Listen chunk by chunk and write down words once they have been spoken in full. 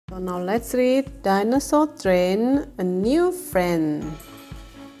So now let's read Dinosaur Train, a new friend.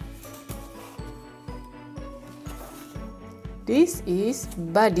 This is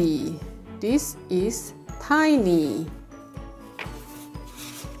Buddy. This is Tiny.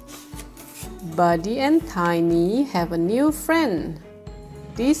 Buddy and Tiny have a new friend.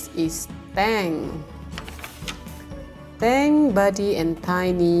 This is Tang. Tang, Buddy and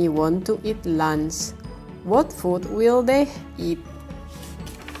Tiny want to eat lunch. What food will they eat?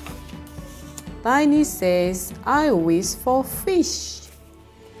 Tiny says, I wish for fish.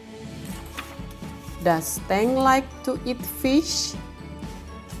 Does Tang like to eat fish?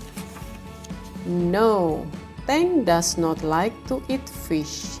 No, Tang does not like to eat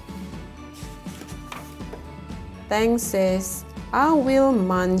fish. Tang says, I will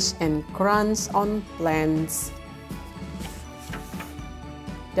munch and crunch on plants.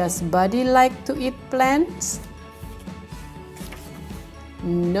 Does Buddy like to eat plants?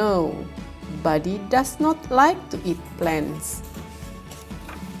 No, Buddy does not like to eat plants.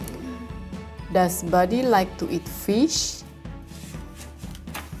 Does Buddy like to eat fish?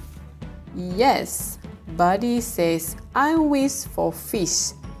 Yes, Buddy says, I wish for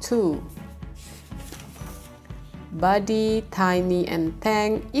fish too. Buddy, Tiny, and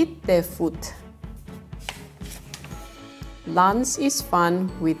Tang eat their food. Lunch is fun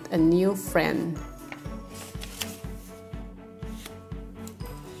with a new friend.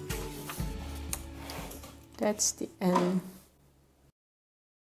 That's the end.